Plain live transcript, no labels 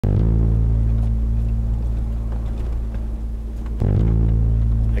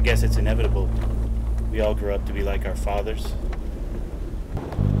guess it's inevitable. We all grow up to be like our fathers.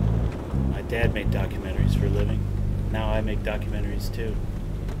 My dad made documentaries for a living. Now I make documentaries too.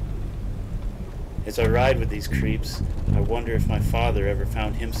 As I ride with these creeps, I wonder if my father ever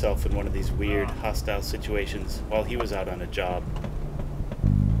found himself in one of these weird, hostile situations while he was out on a job.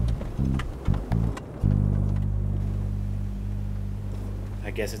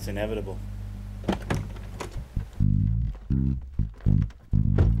 I guess it's inevitable.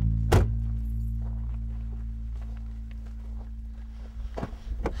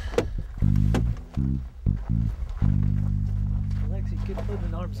 Alexi, get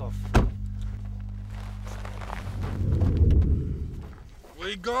the arms off. Where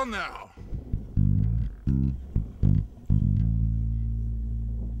you going now?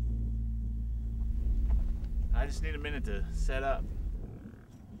 I just need a minute to set up.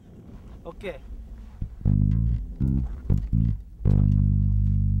 Okay.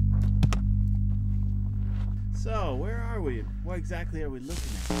 So, where are we? What exactly are we looking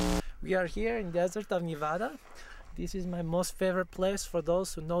at? We are here in desert of Nevada. This is my most favorite place for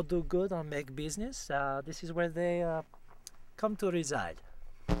those who know do good or make business. This is where they come to reside.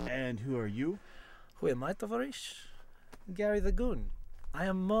 And who are you? Who am I, Tovarish? Gary the Goon. I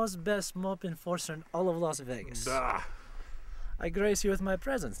am most best mob enforcer in all of Las Vegas. Bah. I grace you with my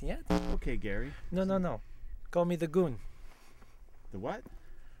presence, yet? Okay, Gary. No. Call me the Goon. The what?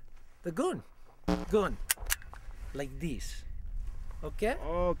 The Goon. Goon. Like this. Okay?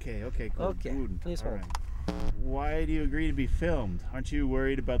 Okay, cool. Okay, Good. please All hold. right. Why do you agree to be filmed? Aren't you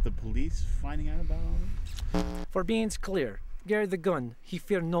worried about the police finding out about all this? For being clear, Gary the Gun, he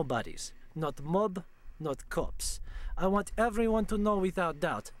fear nobodies. Not mob, not cops. I want everyone to know without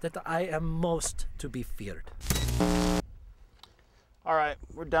doubt that I am most to be feared. All right,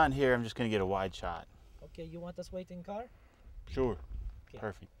 we're done here. I'm just gonna get a wide shot. Okay, you want us wait in car? Sure. Okay.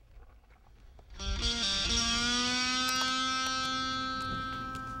 Perfect.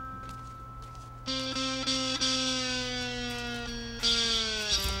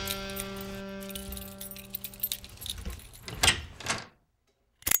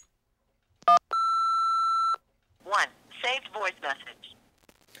 Saved voice message.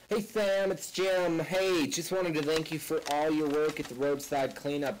 Hey Sam, it's Jim. Hey, just wanted to thank you for all your work at the roadside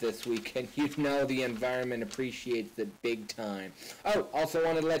cleanup this weekend. You know the environment appreciates it big time. Oh, also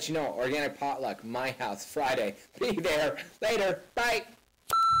wanted to let you know, organic potluck, my house, Friday. Be there. Later. Bye.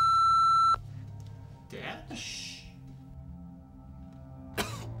 Dad? Shh.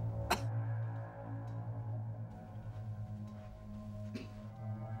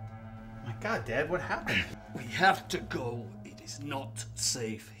 My God, Dad, what happened? We have to go. It is not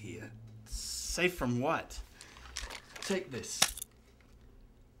safe here. Safe from what? Take this.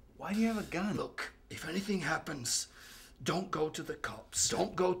 Why do you have a gun? Look, if anything happens, don't go to the cops.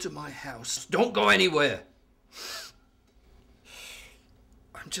 Don't go to my house. Don't go anywhere.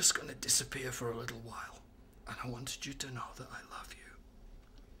 I'm just going to disappear for a little while. And I wanted you to know that I love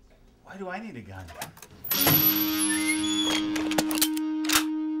you. Why do I need a gun?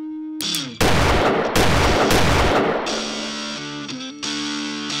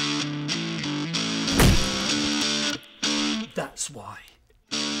 That's why.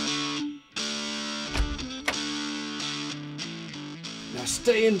 Now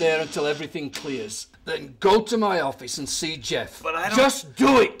stay in there until everything clears. Then go to my office and see Jeff. But I don't... Just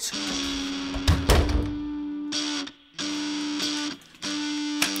do it!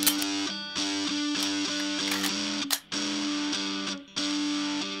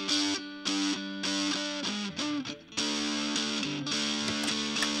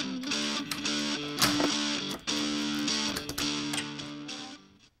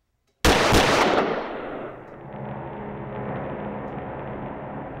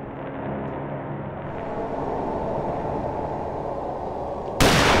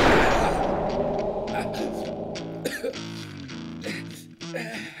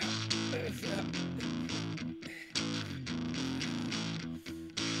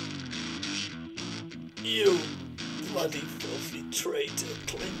 You bloody filthy traitor,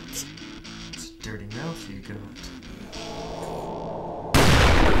 Clint. It's a dirty mouth you got.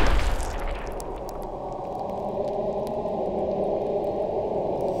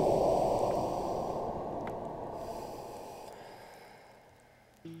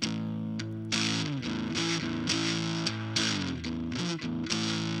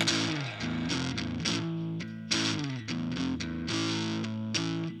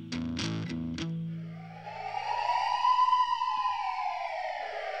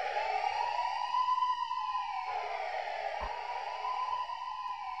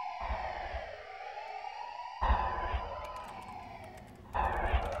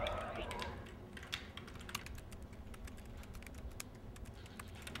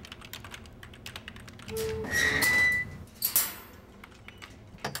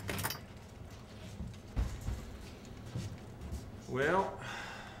 Well,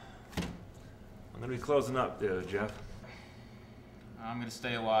 I'm gonna be closing up, Jeff. I'm gonna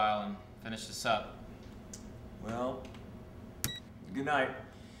stay a while and finish this up. Well, good night.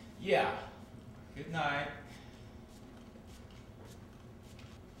 Yeah. Good night.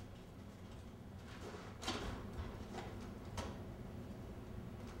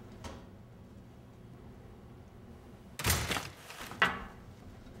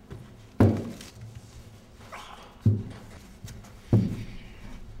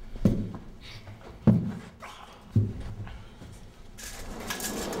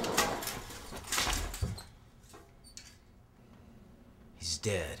 He's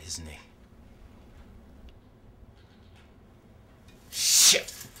dead, isn't he?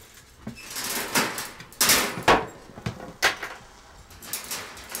 Shit!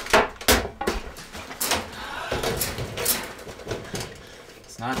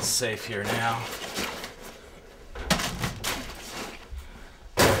 It's not safe here now.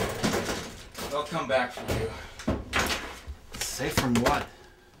 They'll come back for you. Safe from what?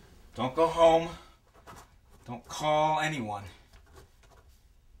 Don't go home. Don't call anyone.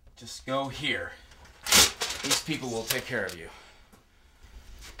 Just go here. These people will take care of you.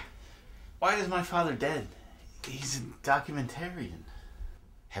 Why is my father dead? He's a documentarian.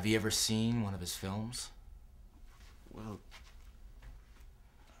 Have you ever seen one of his films? Well,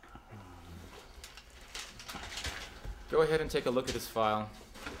 Go ahead and take a look at his file.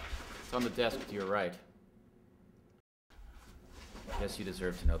 It's on the desk to your right. Yes, you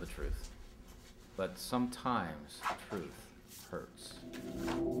deserve to know the truth. But sometimes the truth hurts.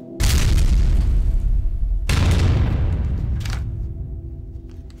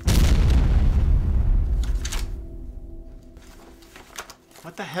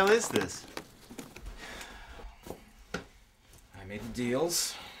 what the hell is this? I made the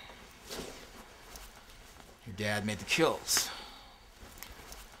deals. Your dad made the kills.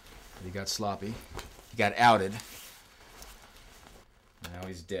 But he got sloppy. He got outed. Now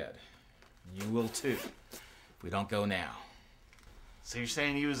he's dead. You will too. If we don't go now. So you're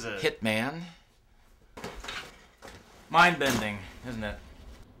saying he was a... Hitman. Mind-bending, isn't it?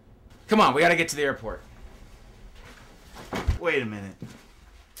 Come on, we gotta get to the airport. Wait a minute.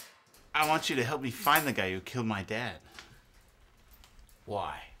 I want you to help me find the guy who killed my dad.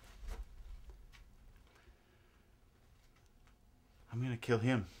 Why? I'm gonna kill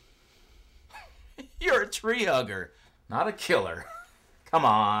him. You're a tree hugger, not a killer. Come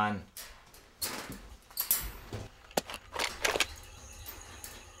on.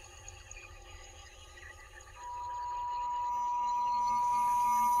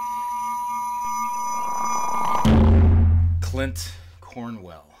 Clint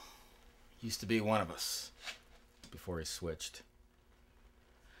Cornwell. Used to be one of us before he switched.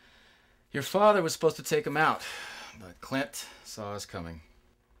 Your father was supposed to take him out, but Clint saw us coming.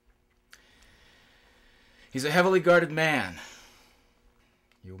 He's a heavily guarded man.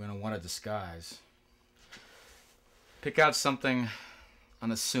 You're going to want a disguise. Pick out something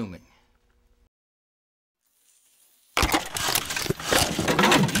unassuming.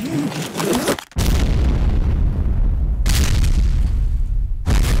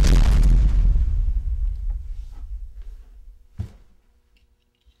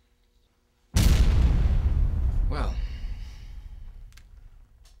 Well,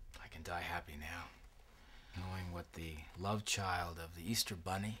 I can die happy now, knowing what the love child of the Easter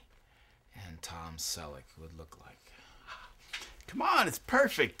Bunny and Tom Selleck would look like. Come on, it's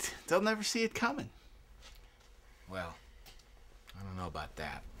perfect. They'll never see it coming. Well, I don't know about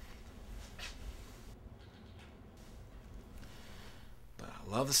that. But I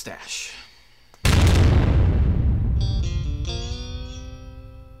love the Stache.